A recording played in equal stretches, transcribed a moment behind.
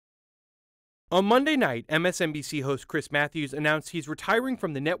On Monday night, MSNBC host Chris Matthews announced he's retiring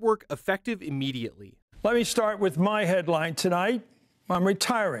from the network effective immediately. Let me start with my headline tonight. I'm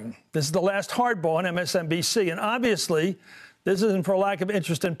retiring. This is the last hardball on MSNBC, and obviously, this isn't for lack of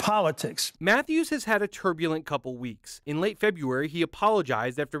interest in politics. Matthews has had a turbulent couple weeks. In late February, he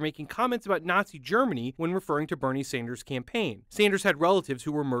apologized after making comments about Nazi Germany when referring to Bernie Sanders' campaign. Sanders had relatives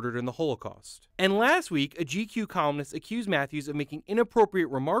who were murdered in the Holocaust. And last week, a GQ columnist accused Matthews of making inappropriate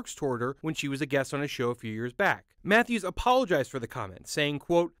remarks toward her when she was a guest on a show a few years back. Matthews apologized for the comments, saying,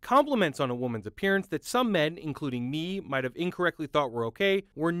 quote, "Compliments on a woman's appearance that some men, including me, might have incorrectly thought were okay,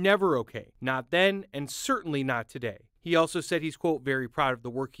 were never okay. Not then, and certainly not today." He also said he's, quote, very proud of the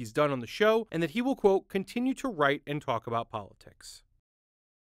work he's done on the show and that he will, quote, continue to write and talk about politics.